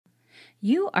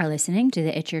You are listening to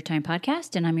the It's Your Time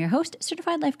podcast, and I'm your host,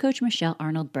 Certified Life Coach Michelle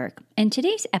Arnold Bourque. In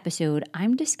today's episode,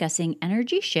 I'm discussing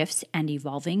energy shifts and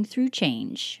evolving through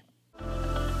change.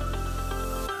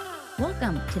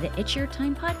 Welcome to the It's Your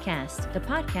Time podcast, the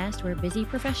podcast where busy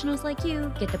professionals like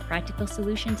you get the practical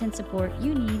solutions and support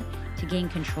you need to gain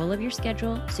control of your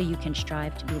schedule so you can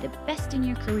strive to be the best in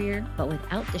your career, but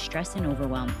without the stress and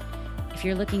overwhelm. If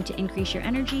you're looking to increase your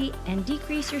energy and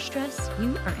decrease your stress,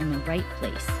 you are in the right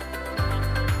place.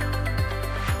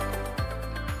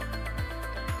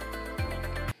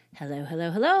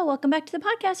 Hello. Welcome back to the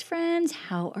podcast, friends.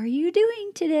 How are you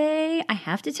doing today? I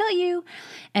have to tell you,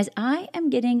 as I am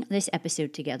getting this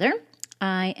episode together,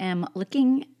 I am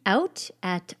looking out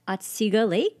at Otesaga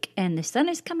Lake and the sun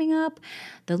is coming up.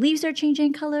 The leaves are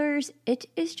changing colors. It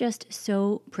is just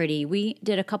so pretty. We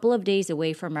did a couple of days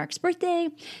away from Mark's birthday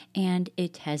and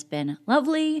it has been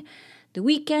lovely. The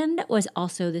weekend was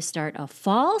also the start of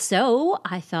fall, so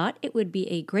I thought it would be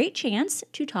a great chance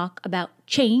to talk about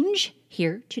change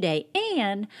here today.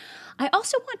 And I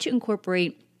also want to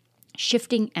incorporate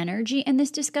shifting energy in this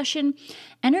discussion.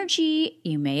 Energy,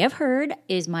 you may have heard,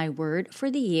 is my word for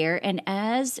the year. And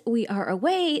as we are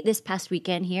away this past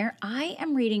weekend here, I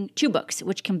am reading two books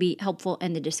which can be helpful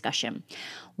in the discussion.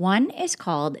 One is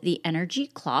called The Energy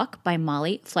Clock by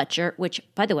Molly Fletcher, which,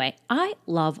 by the way, I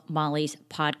love Molly's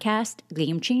podcast,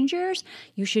 Game Changers.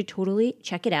 You should totally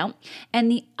check it out.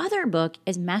 And the other book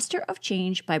is Master of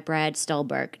Change by Brad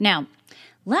Stulberg. Now,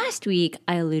 last week,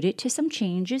 I alluded to some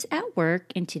changes at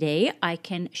work, and today I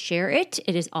can share it.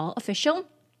 It is all official.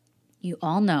 You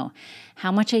all know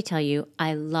how much I tell you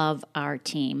I love our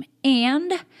team.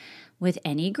 And with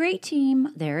any great team,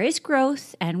 there is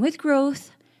growth, and with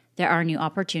growth, there are new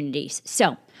opportunities.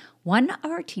 So, one of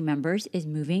our team members is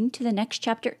moving to the next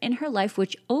chapter in her life,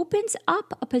 which opens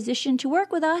up a position to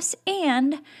work with us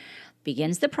and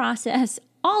begins the process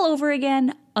all over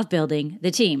again of building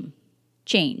the team.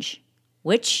 Change,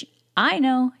 which I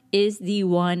know is the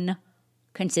one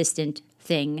consistent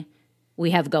thing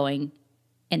we have going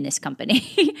in this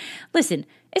company. Listen,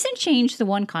 isn't change the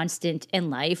one constant in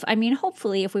life? I mean,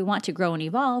 hopefully, if we want to grow and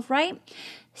evolve, right?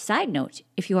 Side note,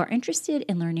 if you are interested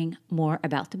in learning more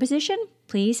about the position,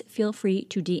 please feel free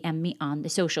to DM me on the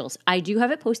socials. I do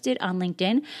have it posted on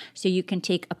LinkedIn, so you can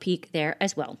take a peek there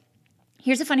as well.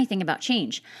 Here's the funny thing about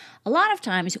change. A lot of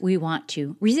times we want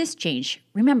to resist change.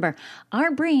 Remember,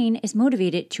 our brain is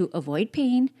motivated to avoid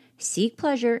pain, seek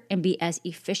pleasure, and be as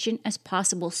efficient as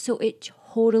possible, so it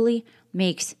totally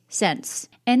makes sense.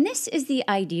 And this is the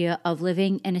idea of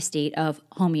living in a state of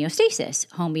homeostasis.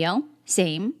 Homeo,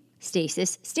 same,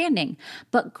 stasis, standing.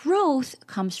 But growth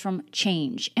comes from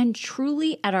change. And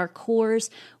truly at our cores,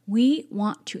 we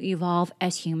want to evolve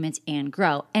as humans and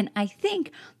grow. And I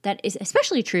think that is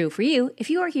especially true for you if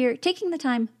you are here taking the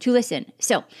time to listen.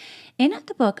 So in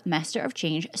the book, Master of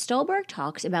Change, Stulberg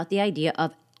talks about the idea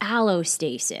of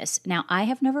allostasis. Now, I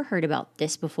have never heard about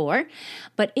this before,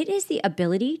 but it is the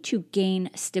ability to gain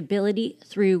stability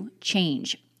through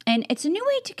change. And it's a new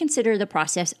way to consider the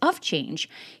process of change.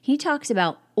 He talks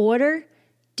about order,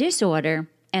 disorder,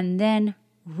 and then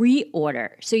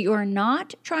reorder. So you're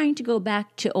not trying to go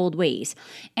back to old ways.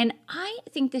 And I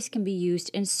think this can be used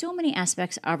in so many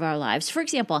aspects of our lives. For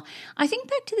example, I think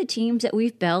back to the teams that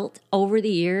we've built over the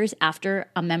years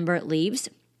after a member leaves.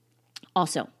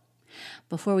 Also,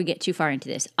 before we get too far into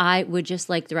this, I would just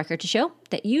like the record to show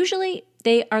that usually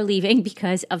they are leaving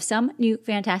because of some new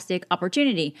fantastic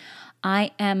opportunity.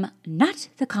 I am not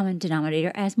the common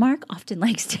denominator, as Mark often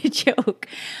likes to joke.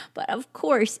 But of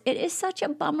course, it is such a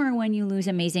bummer when you lose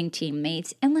amazing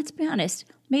teammates. And let's be honest,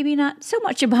 maybe not so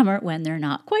much a bummer when they're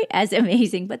not quite as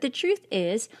amazing. But the truth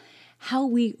is, how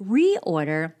we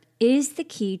reorder is the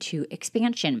key to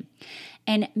expansion.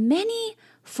 And many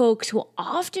folks will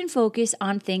often focus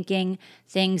on thinking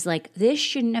things like, this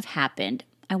shouldn't have happened.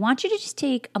 I want you to just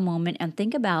take a moment and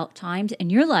think about times in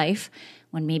your life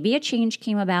when maybe a change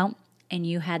came about and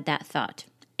you had that thought.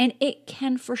 And it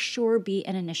can for sure be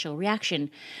an initial reaction.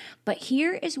 But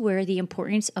here is where the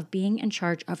importance of being in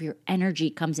charge of your energy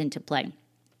comes into play.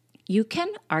 You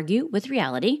can argue with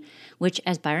reality, which,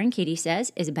 as Byron Katie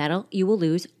says, is a battle you will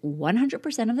lose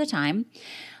 100% of the time.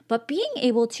 But being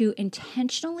able to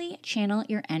intentionally channel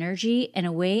your energy in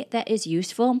a way that is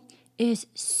useful is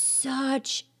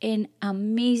such an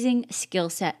amazing skill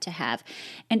set to have.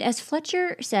 And as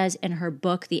Fletcher says in her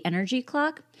book, The Energy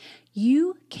Clock,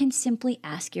 you can simply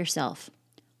ask yourself,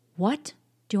 what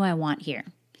do I want here?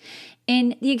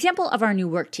 In the example of our new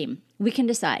work team, we can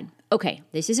decide, okay,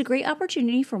 this is a great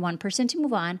opportunity for one person to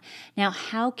move on. Now,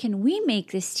 how can we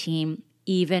make this team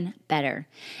even better.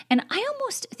 And I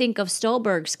almost think of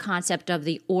Stulberg's concept of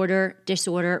the order,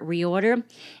 disorder, reorder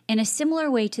in a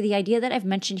similar way to the idea that I've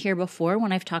mentioned here before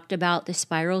when I've talked about the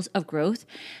spirals of growth.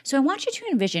 So I want you to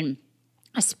envision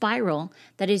a spiral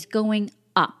that is going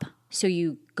up. So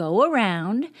you go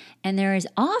around, and there is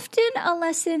often a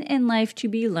lesson in life to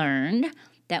be learned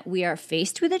that we are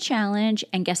faced with a challenge.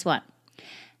 And guess what?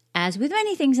 As with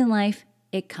many things in life,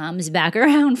 it comes back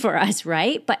around for us,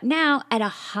 right? But now at a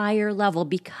higher level,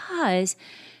 because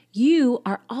you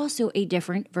are also a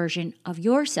different version of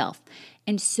yourself.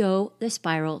 And so the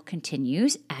spiral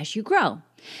continues as you grow.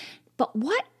 But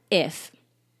what if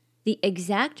the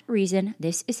exact reason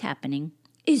this is happening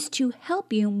is to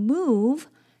help you move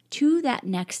to that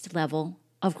next level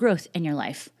of growth in your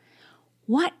life?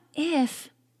 What if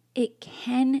it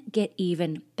can get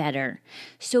even better?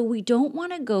 So we don't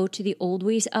want to go to the old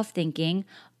ways of thinking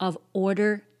of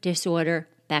order, disorder,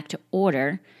 back to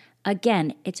order.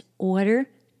 Again, it's order,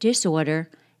 disorder,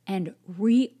 and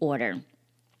reorder.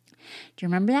 Do you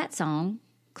remember that song,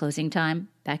 Closing Time,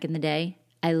 back in the day?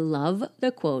 I love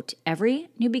the quote, "Every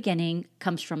new beginning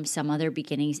comes from some other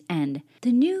beginning's end."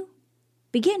 The new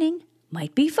beginning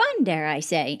might be fun, dare I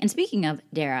say. And speaking of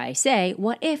dare I say,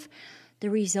 what if the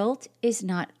result is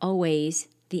not always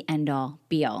the end-all,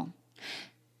 be-all?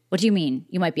 What do you mean?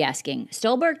 You might be asking.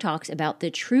 Stulberg talks about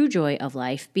the true joy of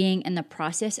life being in the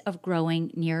process of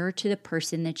growing nearer to the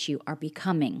person that you are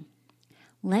becoming.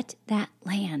 Let that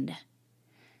land.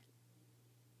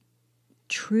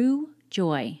 True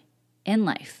joy in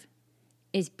life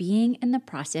is being in the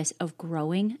process of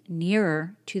growing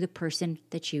nearer to the person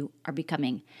that you are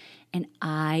becoming. And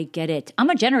I get it. I'm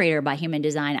a generator by human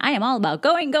design. I am all about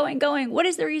going, going, going. What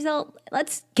is the result?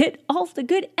 Let's get all the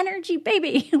good energy,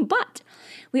 baby. But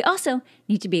we also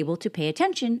need to be able to pay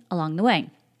attention along the way.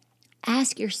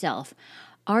 Ask yourself,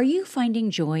 are you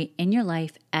finding joy in your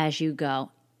life as you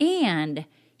go? And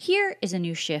here is a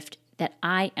new shift that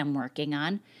I am working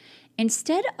on.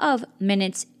 Instead of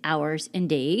minutes, hours, and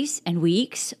days and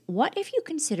weeks, what if you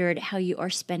considered how you are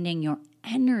spending your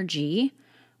energy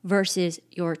versus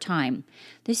your time?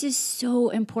 This is so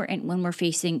important when we're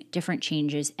facing different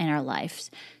changes in our lives.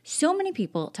 So many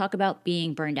people talk about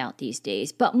being burned out these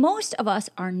days, but most of us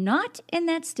are not in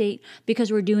that state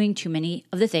because we're doing too many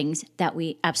of the things that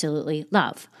we absolutely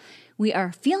love. We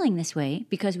are feeling this way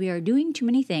because we are doing too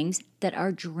many things that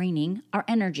are draining our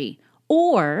energy,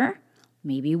 or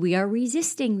maybe we are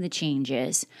resisting the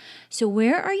changes. So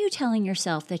where are you telling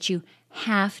yourself that you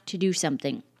have to do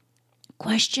something?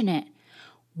 Question it.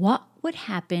 What would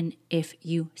happen if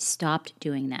you stopped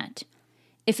doing that?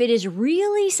 If it is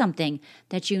really something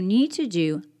that you need to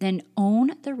do, then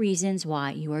own the reasons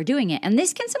why you are doing it. And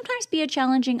this can sometimes be a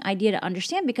challenging idea to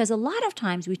understand because a lot of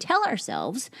times we tell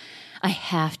ourselves, I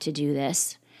have to do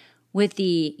this, with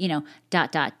the,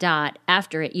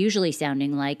 after it usually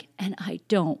sounding like, and I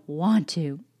don't want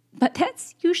to. But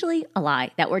that's usually a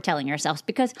lie that we're telling ourselves,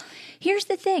 because here's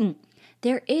the thing.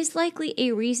 There is likely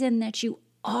a reason that you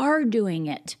are doing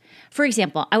it. For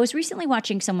example, I was recently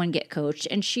watching someone get coached,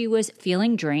 and she was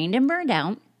feeling drained and burned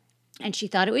out, and she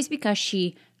thought it was because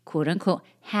she, quote unquote,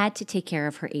 had to take care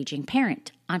of her aging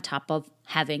parent on top of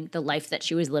having the life that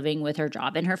she was living with her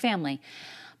job and her family.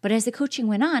 But as the coaching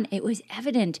went on, it was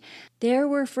evident there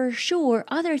were for sure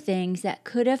other things that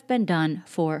could have been done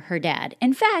for her dad.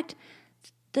 In fact,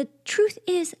 the truth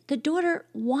is the daughter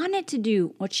wanted to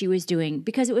do what she was doing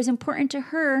because it was important to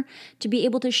her to be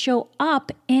able to show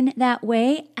up in that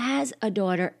way as a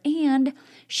daughter, and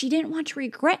she didn't want to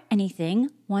regret anything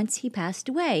once he passed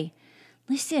away.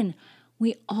 Listen,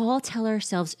 we all tell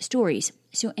ourselves stories.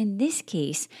 So in this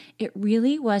case, it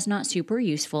really was not super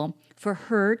useful for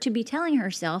her to be telling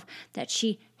herself that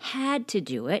she had to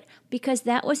do it, because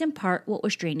that was in part what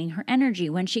was draining her energy.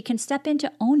 When she can step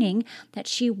into owning that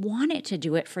she wanted to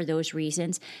do it for those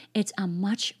reasons, it's a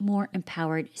much more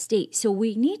empowered state. So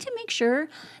we need to make sure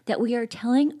that we are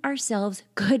telling ourselves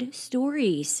good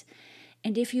stories.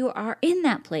 And if you are in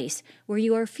that place where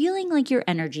you are feeling like your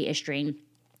energy is drained,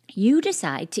 you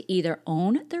decide to either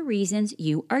own the reasons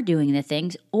you are doing the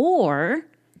things or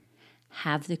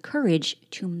have the courage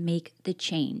to make the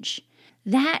change.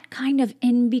 That kind of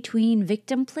in-between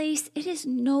victim place, it is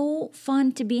no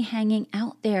fun to be hanging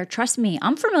out there. Trust me,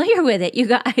 I'm familiar with it, you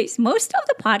guys. Most of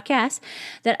the podcasts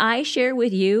that I share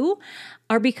with you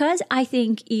are because I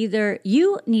think either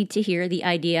you need to hear the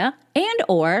idea and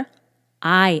or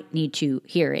I need to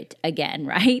hear it again,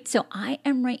 right? So I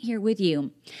am right here with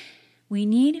you. We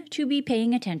need to be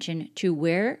paying attention to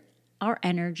where our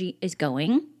energy is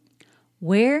going,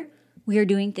 where we are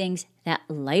doing things that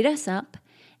light us up,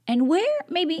 and where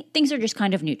maybe things are just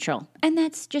kind of neutral. And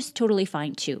that's just totally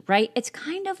fine too, right? It's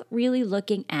kind of really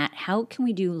looking at how can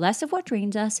we do less of what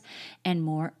drains us and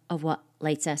more of what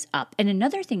lights us up. And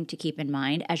another thing to keep in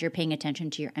mind as you're paying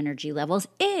attention to your energy levels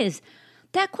is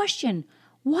that question,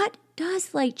 what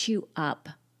does light you up?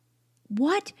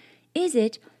 What is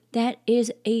it that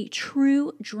is a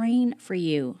true drain for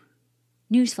you?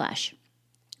 Newsflash.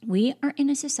 We are in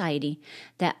a society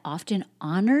that often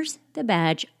honors the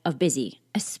badge of busy,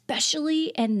 especially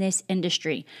in this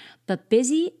industry. But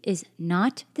busy is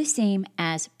not the same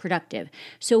as productive.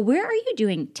 So where are you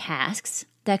doing tasks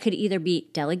that could either be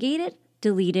delegated,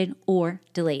 deleted, or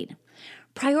delayed?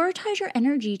 Prioritize your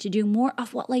energy to do more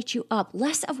of what lights you up,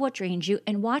 less of what drains you,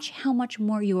 and watch how much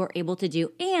more you are able to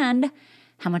do and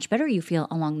how much better you feel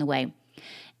along the way.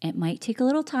 It might take a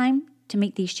little time to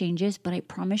make these changes, but I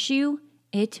promise you,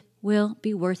 it will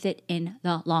be worth it in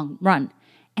the long run.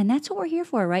 And that's what we're here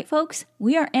for, right, folks?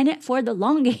 We are in it for the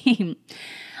long game.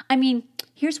 I mean,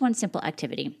 here's one simple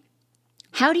activity.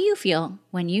 How do you feel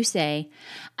when you say,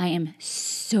 I am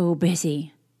so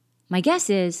busy? My guess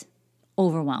is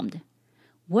overwhelmed.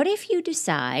 What if you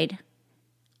decide,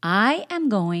 I am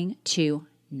going to,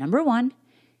 number one,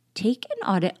 take an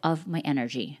audit of my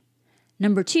energy.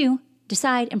 Number two,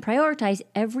 decide and prioritize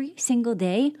every single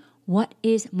day what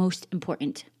is most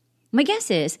important. My guess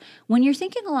is when you're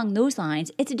thinking along those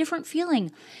lines, it's a different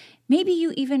feeling. Maybe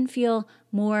you even feel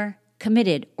more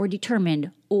committed or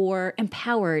determined or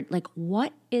empowered. Like,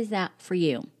 what is that for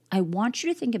you? I want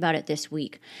you to think about it this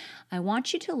week. I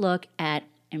want you to look at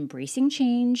embracing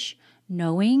change,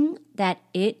 knowing that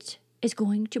it is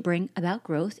going to bring about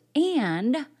growth,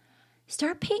 and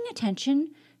start paying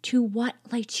attention to what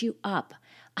lights you up.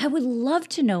 I would love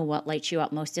to know what lights you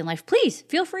up most in life. Please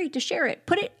feel free to share it.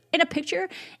 Put it in a picture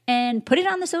and put it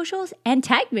on the socials and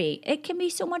tag me. It can be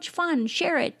so much fun.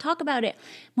 Share it. Talk about it.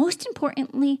 Most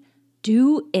importantly,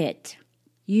 do it.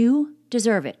 You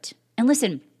deserve it. And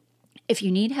listen, if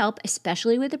you need help,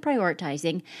 especially with the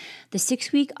prioritizing, the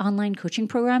 6-week online coaching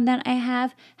program that I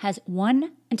have has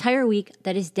one entire week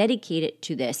that is dedicated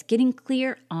to this, getting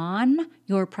clear on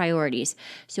your priorities.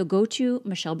 So go to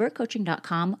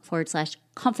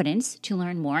michelleburkecoaching.com/confidence to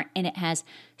learn more. And it has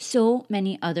so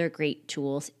many other great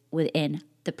tools within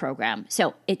the program.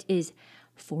 So it is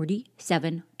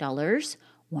 $47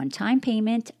 one-time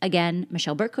payment. Again,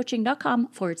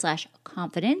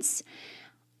 michelleburkecoaching.com/confidence.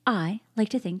 I like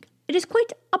to think it is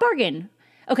quite a bargain.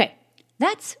 Okay,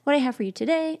 that's what I have for you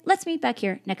today. Let's meet back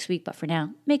here next week. But for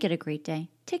now, make it a great day.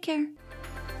 Take care.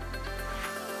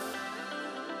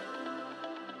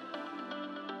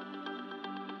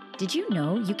 Did you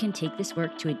know you can take this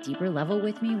work to a deeper level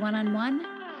with me one-on-one?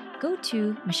 Go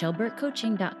to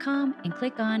michelleburkecoaching.com and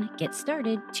click on Get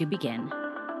Started to begin.